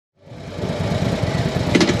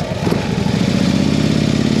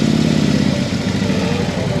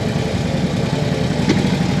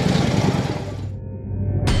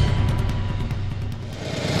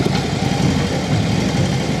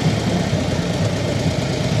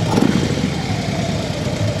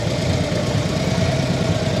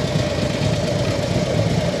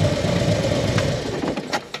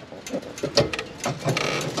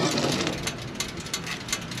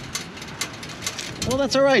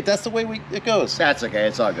That's all right. That's the way it goes. That's okay.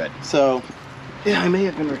 It's all good. So, yeah, I may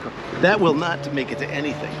have been recording. That will not make it to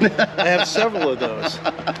anything. I have several of those.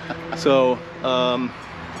 So,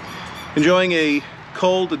 enjoying a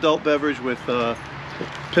cold adult beverage with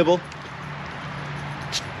Pibble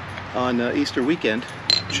on Easter weekend.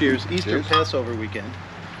 Cheers. Easter Cheers. Passover weekend.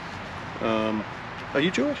 Are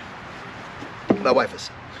you Jewish? My wife is.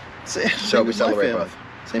 So we celebrate both.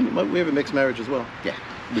 Same. We have a mixed marriage as well. Yeah,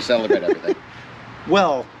 we celebrate everything.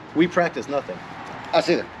 Well, we practice nothing. Us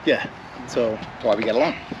either. Yeah. So. That's why we get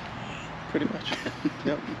along. Pretty much.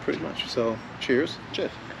 Yep, pretty much. So, cheers.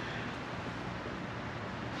 Cheers.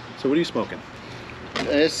 So, what are you smoking?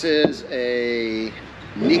 This is a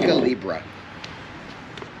Nica Libra.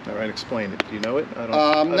 All right, explain it. Do you know it? I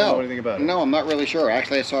don't know anything about it. No, I'm not really sure.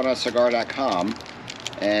 Actually, I saw it on cigar.com,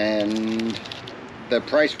 and the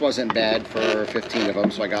price wasn't bad for 15 of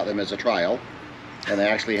them, so I got them as a trial. And they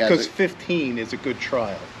actually has because 15 is a good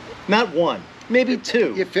trial, not one, maybe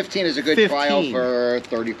two. Yeah, 15 is a good 15. trial for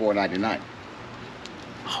 $34.99.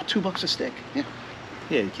 Oh, $2 a stick. Yeah.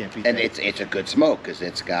 Yeah, you can't beat And that. it's a good smoke because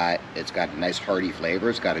it's got a nice hearty flavor.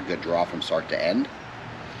 It's got a good draw from start to end.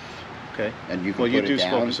 Okay. And you can well, you put do it down.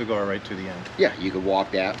 smoke a cigar right to the end. Yeah, you could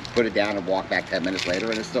walk down, put it down, and walk back 10 minutes later,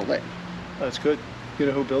 and it's still lit. Oh, that's good. You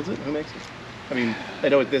know who builds it? Who makes it? I mean, I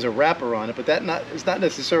know there's a wrapper on it, but it's not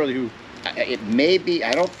necessarily who. It may be.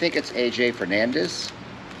 I don't think it's AJ Fernandez.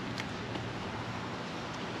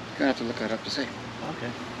 Gonna have to look that up to see.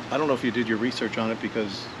 Okay. I don't know if you did your research on it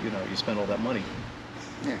because you spent all that money.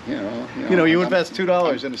 Yeah, You invest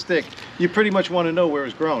 $2 in a stick. You pretty much want to know where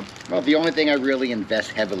it's grown. Well, the only thing I really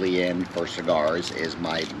invest heavily in for cigars is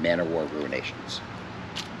my Man of War Ruinations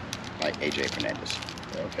by AJ Fernandez.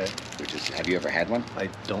 Okay. Which is, have you ever had one? I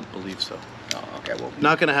don't believe so. Oh, okay. Well,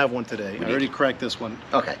 Not gonna have one today. I already cracked this one.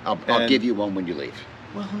 okay. I'll give you one when you leave.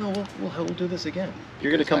 Well, no, we'll do this again.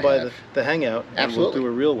 You're gonna Because come I by have. the hangout, and Absolutely. we'll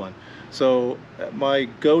do a real one. So my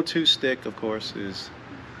go-to stick, of course, is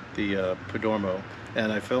the Perdomo,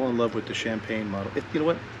 and I fell in love with the champagne model. You know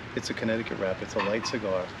what? It's a Connecticut wrap. It's a light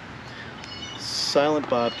cigar. Silent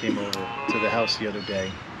Bob came over to the house the other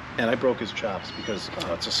day, and I broke his chops because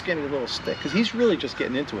it's a skinny little stick. Because he's really just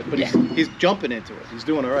getting into it, but he's jumping into it. He's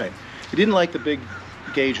doing all right. He didn't like the big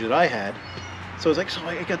gauge that I had, so I was like, so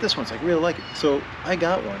I got this one. So I really like it. So I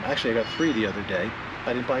got one. Actually, I got 3 the other day.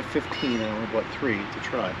 I didn't buy 15, and I only bought 3 to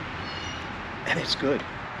try. And it's good.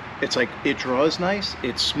 It's like, it draws nice,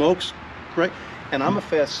 it smokes great, and I'm a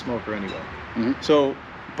fast smoker anyway. Mm-hmm. So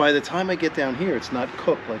by the time I get down here, it's not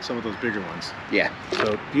cooked like some of those bigger ones. Yeah. So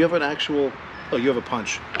do you have an actual, oh, you have a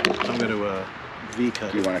punch. I'm going to V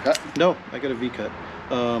cut. Do you want to cut? No, I got a V cut.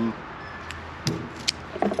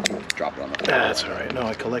 Drop it on the floor. That's all right. No,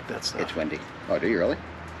 I collect that stuff. It's windy. Oh, do you really?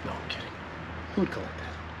 No, I'm kidding. Who would collect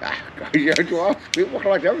that? We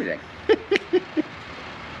collect everything.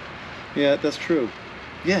 Yeah, that's true.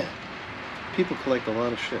 Yeah, people collect a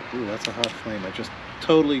lot of shit. Ooh, that's a hot flame. I just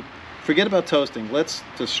totally forget about toasting. Let's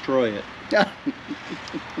destroy it. Yeah.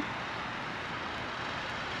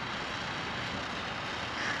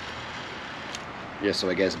 Yeah. So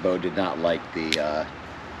I guess Bo did not like the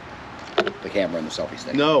camera and the selfie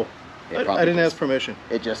stick. No, It I probably didn't just- ask permission.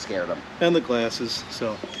 It just scared him. And the glasses.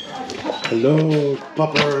 So. Hello,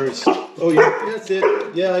 puppers. Oh yeah, that's it.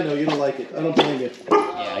 Yeah, I know you don't like it. I don't blame you.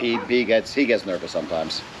 Yeah, he gets nervous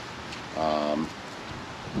sometimes.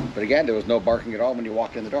 But again, there was no barking at all when you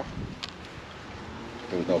walked in the door.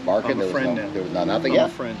 There was no barking. I'm a friend now. There was nothing. I'm Yeah. a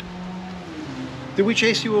friend. Did we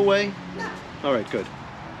chase you away? No. All right, good.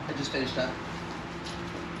 I just finished up.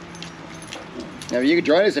 Now you can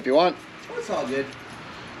join us if you want. Oh, it's all good.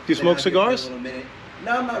 Do you smoke cigars? No,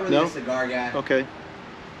 I'm not really No? a cigar guy. Okay.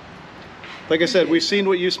 Like I said, we've seen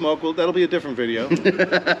what you smoke. Well, that'll be a different video.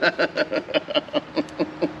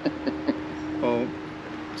 Oh,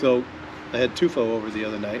 so I had Tufo over the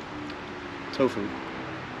other night. Tofu.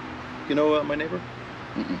 You know my neighbor?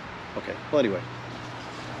 Mm-mm. Okay. Well, anyway,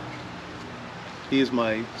 he is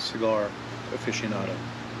my cigar aficionado,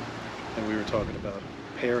 and we were talking about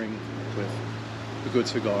pairing with a good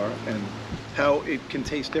cigar and how it can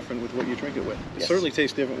taste different with what you drink it with. It Yes. certainly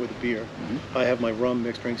tastes different with a beer. I have my rum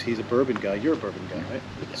mixed drinks. He's a bourbon guy. You're a bourbon guy, right?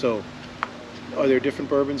 So, are there different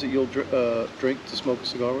bourbons that you'll drink to smoke a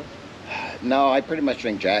cigar with? No, I pretty much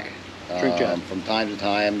drink Jack. Drink Jack. From time to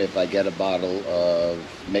time, if I get a bottle of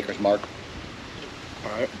Maker's Mark.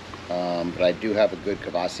 All right. But I do have a good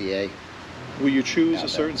Cavassier. Will you choose Down a there.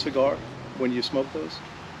 certain cigar when you smoke those?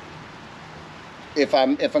 If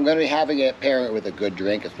I'm going to be having it, pairing it with a good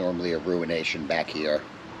drink, it's normally a Ruination back here,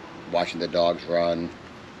 watching the dogs run,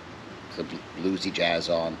 some bluesy jazz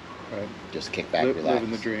on, Right. just kick back, relax.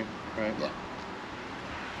 Living the dream. Right. Yeah.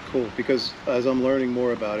 cool because as I'm learning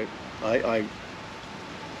more about it, I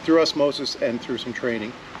through osmosis and through some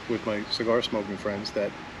training with my cigar smoking friends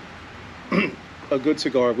that a good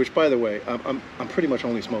cigar, which by the way, I'm pretty much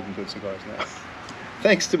only smoking good cigars now.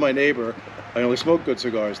 Thanks to my neighbor, I only smoke good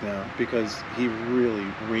cigars now because he really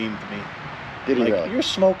reamed me. Did he Like, really? you're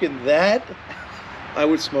smoking that? I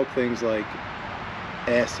would smoke things like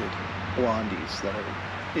acid blondies that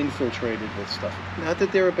are infiltrated with stuff. Not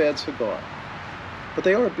that they're a bad cigar, but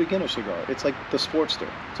they are a beginner cigar. It's like the Sportster.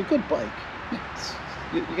 It's a good bike.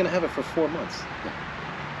 You're going to have it for 4 months.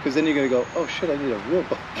 Because then you're going to go, oh shit, I need a real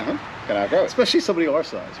bike. Can I grow it? Especially somebody our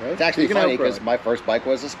size, right? It's actually You can funny outgrow because it. my first bike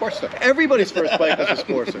was a Sportster. Everybody's first bike was a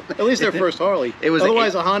Sportster. At least their first Harley. It was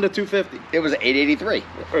Otherwise, a Honda 250. It was an 883.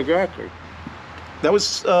 Exactly. That was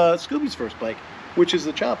Scooby's first bike, which is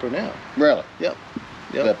the Chopper now. Really? Yep.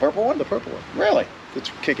 Yep. The purple one? The purple one. Really?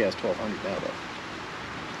 It's kick-ass 1200 now, though.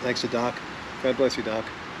 Thanks to Doc. God bless you, Doc.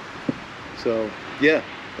 So, yeah.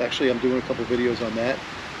 Actually, I'm doing a couple videos on that.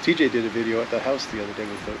 TJ did a video at the house the other day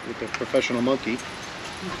with the professional monkey.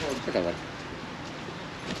 Look at that.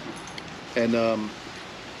 And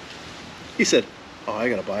he said, oh, I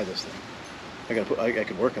gotta buy this thing. I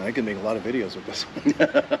can work on it. I can make a lot of videos with this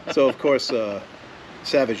one. So, of course,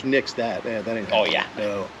 Savage nixed that. That ain't Oh, happening. yeah.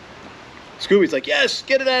 No. Scooby's like, yes,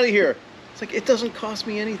 get it out of here. It's like, it doesn't cost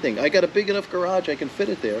me anything. I got a big enough garage. I can fit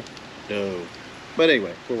it there. No. But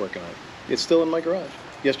anyway, we're working on it. It's still in my garage.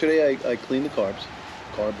 Yesterday, I cleaned the carb.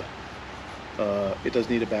 It does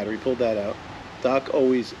need a battery. Pulled that out. Doc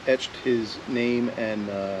always etched his name and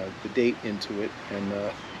the date into it. And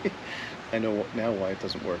I know now why it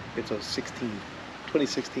doesn't work. It's a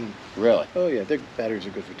 2016. Really? Oh, yeah. Their batteries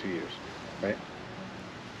are good for 2 years. Right?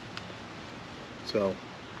 So...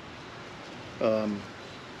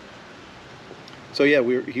 So yeah,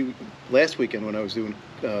 last weekend when I was doing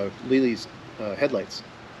Lily's headlights,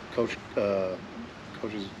 coach's,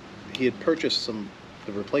 he had purchased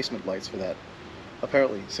the replacement lights for that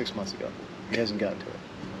apparently 6 months ago. He hasn't gotten to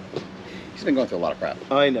it. He's been going through a lot of crap.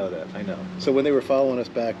 I know that, I know. So when they were following us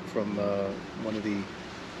back from one of the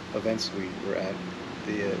events we were at,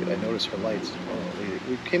 I noticed her lights. Oh,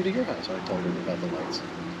 we came to your house. I told her about the lights.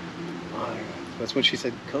 That's when she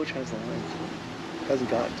said, Coach has the lights. Hasn't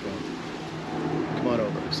gotten to him. Come on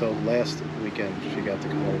over. So last weekend she got to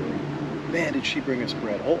come over. Man, did she bring us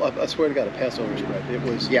bread. Oh, I swear to God, a Passover spread. It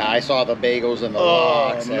was... Yeah, I saw the bagels and the Oh,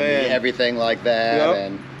 lox and man. everything like that. Yep.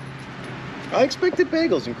 And I expected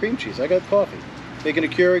bagels and cream cheese. I got coffee. Making a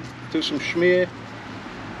Keurig, do some schmear.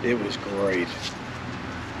 It was great. So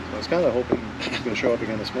I was kind of hoping it was going to show up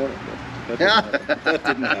again this morning, but that didn't happen. That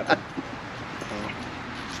didn't happen.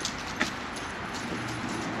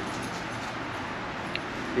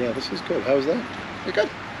 Yeah, this is good. How's that? you're good.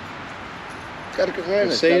 Got to go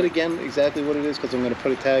Say it again exactly what it is because I'm going to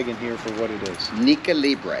put a tag in here for what it is. Nica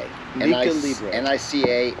Libre. Nica Libre.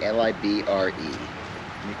 Nicalibre.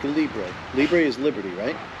 Nica Libre. Libre is liberty,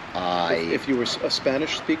 right? If you were a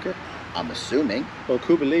Spanish speaker. I'm assuming. Well,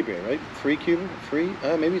 Cuba Libre, right? Free Cuba? Free?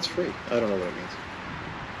 Maybe it's free. I don't know what it means.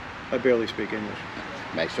 I barely speak English.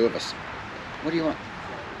 Makes two of us. What do you want?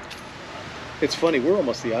 It's funny. We're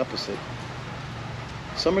almost the opposite.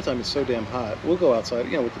 Summertime is so damn hot. We'll go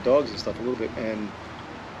outside, with the dogs and stuff a little bit and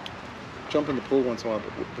jump in the pool once in a while.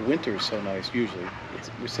 But the winter is so nice. Usually,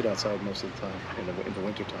 we sit outside most of the time in the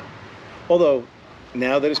winter time. Although,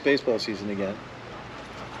 now that it's baseball season again,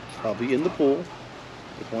 I'll be in the pool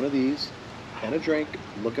with one of these and a drink,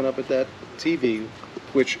 looking up at that TV,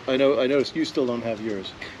 which I noticed you still don't have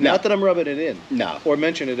yours. No. Not that I'm rubbing it in. No. Or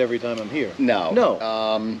mention it every time I'm here. No.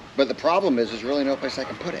 No. But the problem is, there's really no place I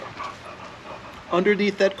can put it.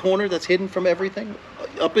 Underneath that corner that's hidden from everything,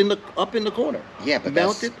 up in the corner. Yeah, but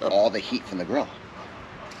mounted that's up. all the heat from the grill.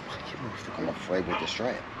 You move the I'm grill. afraid we'll destroy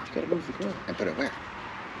it. You gotta move the grill. And put it where?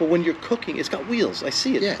 But when you're cooking, it's got wheels. I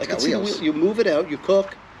see it. Yeah, it's I can got see the wheels. wheel. You move it out. You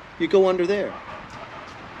cook. You go under there.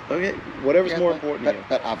 Okay, whatever's Yeah, more but- important but, to you.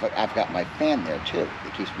 But I've got my fan there too.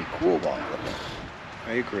 It keeps me cool while I'm cooking.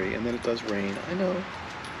 I agree. And then it does rain. I know.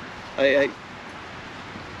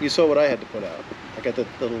 You saw what I had to put out. I got that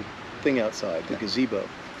little thing outside, the gazebo.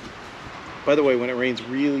 By the way, when it rains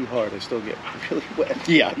really hard, I still get really wet.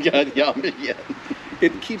 Yeah.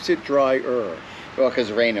 It keeps it drier. Well,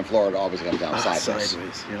 because rain in Florida always comes down sideways.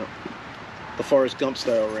 Sideways, yeah. The Forrest Gump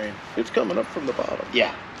style rain. It's coming up from the bottom.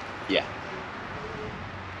 Yeah.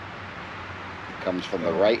 Comes from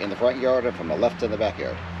the right in the front yard and from the left in the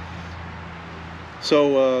backyard.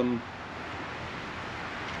 So,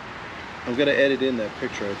 I'm going to edit in that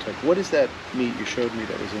picture I took. What is that meat you showed me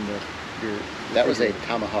that was in your That was a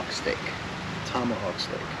tomahawk steak. tomahawk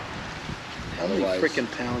steak. How many Otherwise-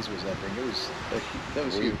 freaking pounds was that thing? That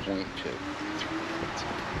was huge. 3.2.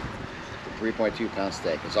 3.2 pound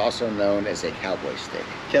steak. It's also known as a cowboy steak.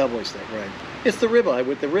 Cowboy steak, right? It's the ribeye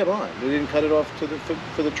with the rib on. We didn't cut it off to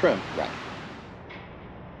for the trim. Right.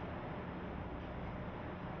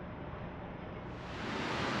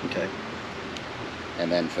 Okay.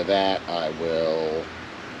 And then for that, I will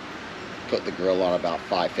put the grill on about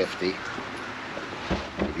 550.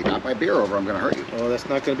 If you knock my beer over, I'm going to hurt you. Oh, that's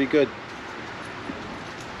not going to be good.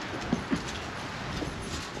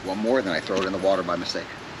 One more, then I throw it in the water by mistake.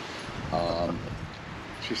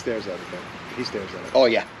 She stares at it. Then. He stares at it. Oh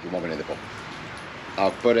yeah, you want me in the pool.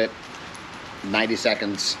 I'll put it 90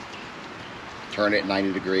 seconds. Turn it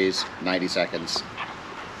 90 degrees, 90 seconds.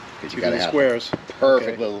 Because you do got to the have squares.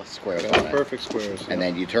 perfect Okay. little squares Yeah, on it. perfect squares. And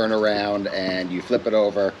then you turn around and you flip it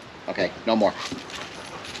over. Okay, no more.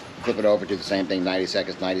 Flip it over, do the same thing, 90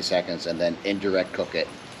 seconds, and then indirect cook it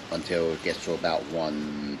until it gets to about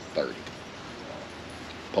 130.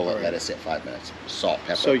 Pull it, Alright. let it sit 5 minutes. Salt,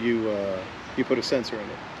 pepper. So you put a sensor in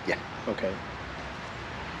it. Yeah. Okay.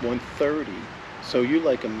 130. So you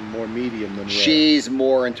like them more medium than rare. She's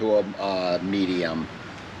more into a medium.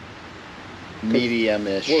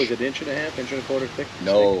 Medium-ish. What was it, inch and a half, inch and a quarter thick?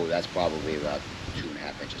 No, that's probably about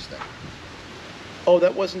 2.5 inches thick. Oh,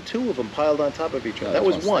 that wasn't two of them piled on top of each other. No, that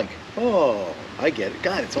that's was one one. Oh, I get it.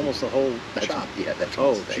 God, it's almost a whole That's, chop. yeah, that's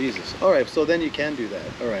Oh, one steak. Jesus. All right, so then you can do that.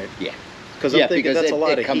 All right. Yeah. Because I'm thinking that's it, a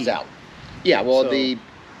lot it of comes heat. out. Yeah, well, So-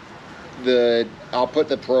 the I'll put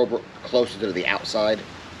the probe closer to the outside,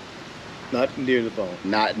 Not near the bone.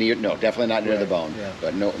 not near. No, definitely not near the Right, bone. yeah.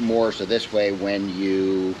 But no more. So this way, when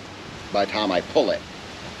you, by the time I pull it,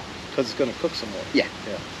 Because it's going to cook some more. yeah,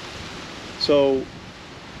 Yeah. So,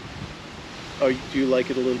 do you like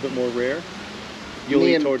it a little bit more rare? You Me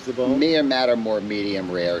lean and- towards the bone? Me and Matt are more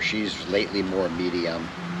medium rare. She's lately more medium.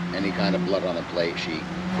 Any kind of blood on the plate, she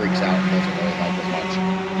freaks out and doesn't really like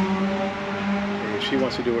as If she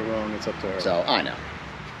wants to do it wrong, it's up to her. much. So I know.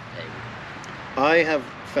 Hey, I have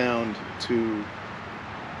found to,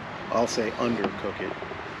 I'll say undercook it,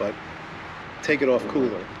 but take it off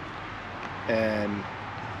cooler. And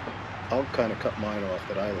I'll kind of cut mine off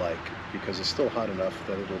that I like because it's still hot enough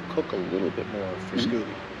that it'll cook a little bit more for Mhm.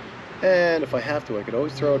 Scooby. And if I have to, I could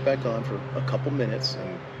always throw it back on for a couple minutes,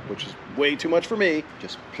 which is way too much for me.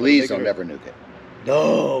 just please Make don't it a- ever nuke it.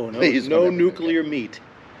 No, Please no don't ever nuke nuclear meat.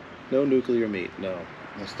 No nuclear meat, no.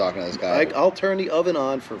 I was talking to this guy. I'll turn the oven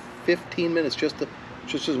on for 15 minutes just to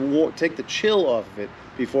take the chill off of it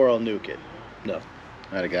before I'll nuke it. No.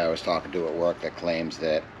 I had a guy I was talking to at work that claims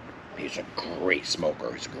that he's a great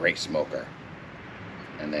smoker. He's a great smoker.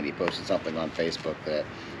 And then he posted something on Facebook that,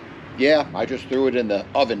 yeah, I just threw it in the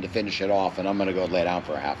oven to finish it off, and I'm going to go lay down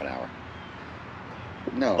for a half an hour.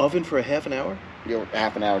 No, Oven for a half an hour?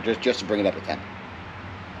 half an hour just to bring it up to temp.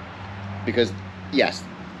 Because, yes,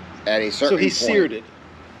 at a certain So he point, seared it.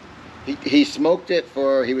 He smoked it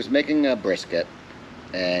for, he was making a brisket,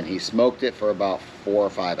 and he smoked it for about 4 or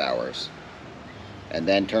 5 hours. And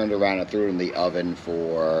then turned around and threw it in the oven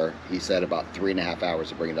for, he said, about 3.5 hours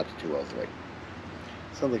to bring it up to 203.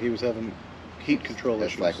 Sounds like he was having heat control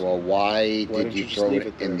It's issues. like, well, why Why did didn't you you just throw leave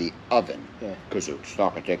it it in there? the oven? Yeah. Because it's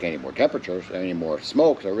not going to take any more temperatures, any more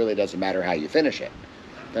smoke, so it really doesn't matter how you finish it.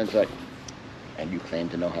 Then it's like, and you claim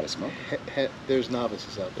to know how to smoke? There's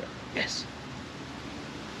novices out there. Yes.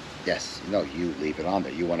 Yes. No, you leave it on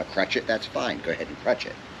there. You want to crutch it? That's fine. Go ahead and crutch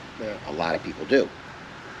it. Yeah. A lot of people do.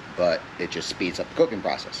 But it just speeds up the cooking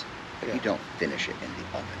process. But Yeah. you don't finish it in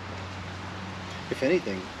the oven. If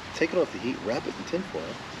anything, take it off the heat, wrap it in tinfoil.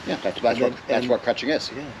 Yeah, that's And- what crutching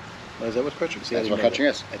is. Yeah. Oh, is that what crutching is? See, I That's didn't what know crutching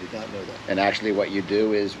that. is. I did not know that. And actually what you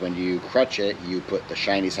do is when you crutch it, you put the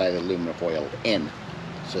shiny side of the aluminum foil in.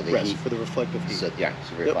 So the Rest heat, for the reflective heat. so, yeah,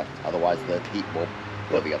 so Yep. reflect. Otherwise the heat will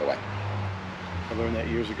go Yep. the other way. I learned that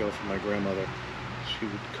years ago from my grandmother. She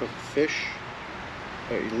would cook fish.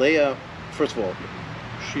 Lay out. First of all,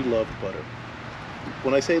 she loved butter.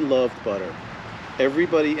 When I say loved butter,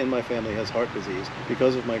 everybody in my family has heart disease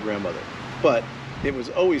because of my grandmother. But it was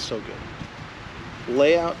always so good.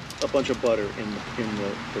 Lay out a bunch of butter in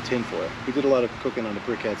the tin foil. We did a lot of cooking on the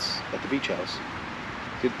briquettes at the beach house.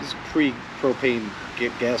 This is pre-propane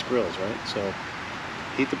gas grills, right? So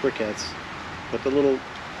heat the briquettes, put the little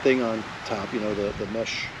thing on top, the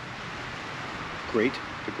mesh grate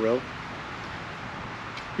to grill.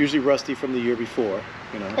 Usually rusty from the year before,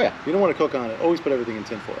 Oh, yeah. You don't want to cook on it. Always put everything in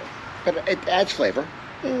tin foil. But it adds flavor.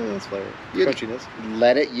 Yeah, that's flavor. You- Crunchiness.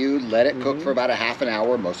 Let it cook Mhm. for about a half an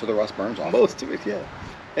hour. Most of the rust burns off. Most of it, yeah.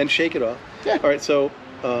 And shake it off. Yeah. All right, so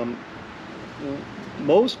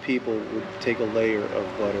most people would take a layer of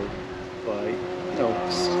butter by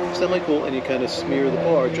semi-cool, and you kind of smear the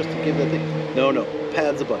bar just to give that thing. No,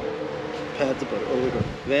 pads of butter. Pads of butter over the grill.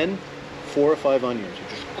 Then 4 or 5 onions. You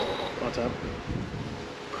just on top.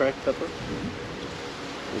 Cracked pepper.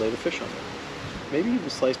 Lay the fish on there. Maybe even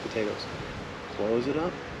sliced potatoes. Close it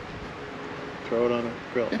up. Throw it on the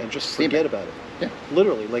grill and just forget about it. Yeah.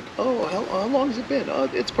 Literally, like, oh, how long has it been?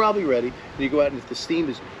 It's probably ready. And you go out, and if the steam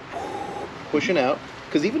is pushing out,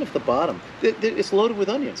 because even if the bottom, it's loaded with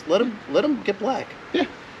onions, let them get black. Yeah.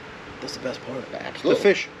 That's the best part of it. Absolutely. The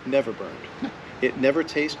fish never burned. No. It never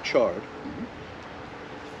tastes charred.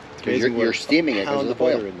 Because you're steaming it because of the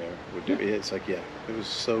butter foil. in there would do. It's like, yeah, it was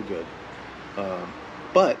so good.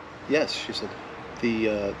 But yes, she said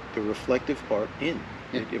the reflective part in.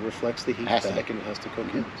 Yeah. It reflects the heat Has back to. and it has to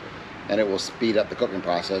cook in. And it will speed up the cooking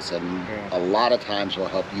process, and Yeah. a lot of times will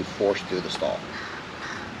help you force through the stall.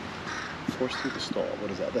 Force through the stall.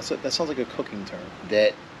 What is that? That sounds like a cooking term.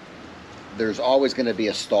 That there's always going to be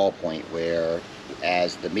a stall point where,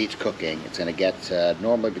 as the meat's cooking, it's going to get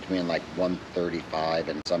normally between like 135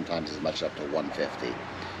 and sometimes as much up to 150,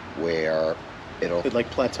 where it'll It like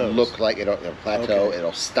plateaus. look like it'll plateau. Okay.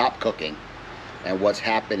 It'll stop cooking, and what's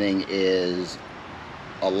happening is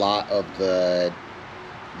a lot of the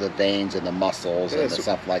veins and the muscles and the so-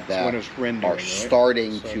 stuff like so that when it's rendering, are right?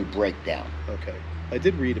 starting So- to break down. Okay, I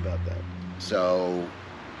did read about that. So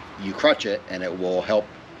you crunch it, and it will help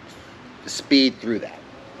speed through that.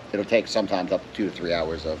 It'll take sometimes up to 2 to 3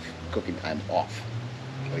 hours of cooking time off.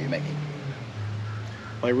 So you're making.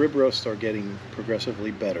 My rib roasts are getting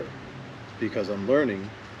progressively better because I'm learning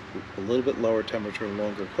a little bit lower temperature and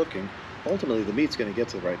longer cooking. Ultimately, the meat's going to get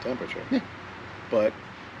to the right temperature. Yeah. But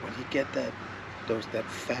when you get that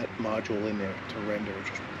fat module in there to render,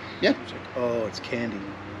 Yeah. it's like, oh, it's candy.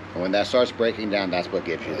 And when that starts breaking down, that's what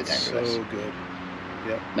gives you the It's tenderness. so good.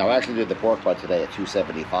 Yep. Now, I actually did the pork butt today at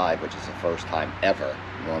 275, which is the first time ever.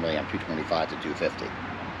 Normally, I'm 225 to 250.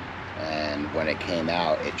 And when it came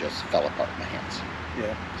out, it just fell apart in my hands.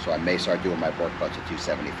 Yeah. So I may start doing my pork butts at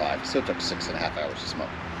 275. Still took 6.5 hours to smoke.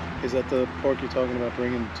 Is that the pork you're talking about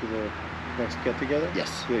bringing to the next get together?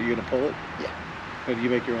 Yes. You're gonna pull it? Yeah. Do you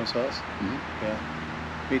make your own sauce? Mhm. Yeah.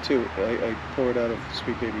 Me too. I pour it out of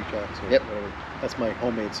Sweet Baby Jack's or Yep. whatever. That's my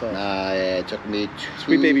homemade sauce. It took me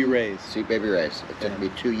Sweet Baby Ray's. Sweet Baby Ray's. It took Yeah. me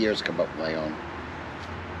 2 years to come up with my own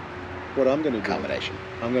What I'm gonna do, combination.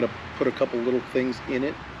 I'm gonna put a couple little things in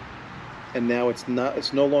it, and now it's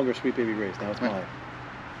no longer Sweet Baby Ray's. Now it's Right. mine.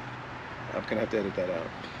 I'm gonna have to edit that out.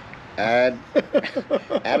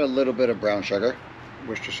 Add a little bit of brown sugar,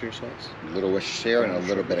 Worcestershire sauce. a little Worcestershire, and a Brown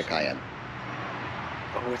little bit of sugar. cayenne.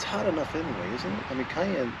 Oh, it's hot enough anyway, isn't it? I mean,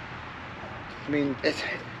 cayenne. I mean, It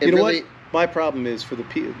you know really, what? My problem is for the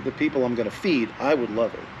people I'm going to feed, I would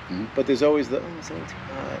love it. Mhm. But there's always the, so it's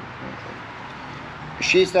hot.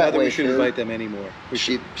 she's Not that that way we should too. invite them anymore.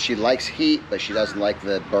 She likes heat, but she doesn't like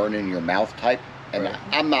the burn in your mouth type. And Right.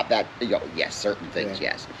 I'm not that. Yes, certain things,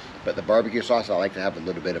 Yeah. yes. But the barbecue sauce, I like to have a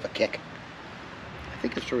little bit of a kick. I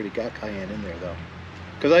think it's already got cayenne in there though,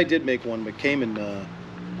 because I did make one, but came in.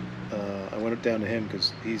 I went down to him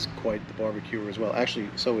because he's quite the barbecuer as well. Actually,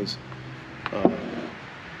 so is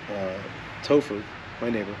Tofu, my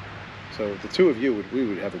neighbor. So the two of you we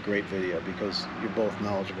would have a great video because you're both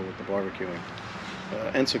knowledgeable with the barbecuing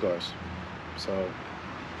and cigars. So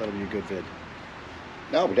that'll be a good vid.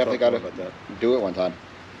 No, we We'll definitely talk got more to about that. do it one time.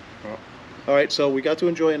 All right, so we got to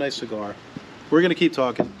enjoy a nice cigar. We're gonna keep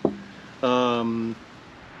talking.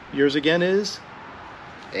 Yours again is,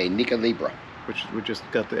 A Nica Libra. which we just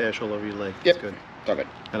got the ash all over your leg. Yep. That's good. It's all good.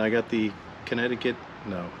 And I got the Connecticut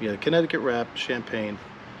wrap champagne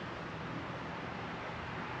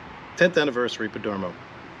 10th anniversary Padormo.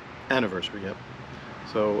 Anniversary, yep.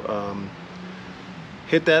 So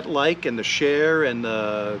hit that like and the share and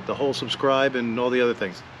the whole subscribe and all the other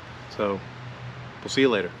things. So we'll see you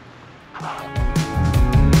later.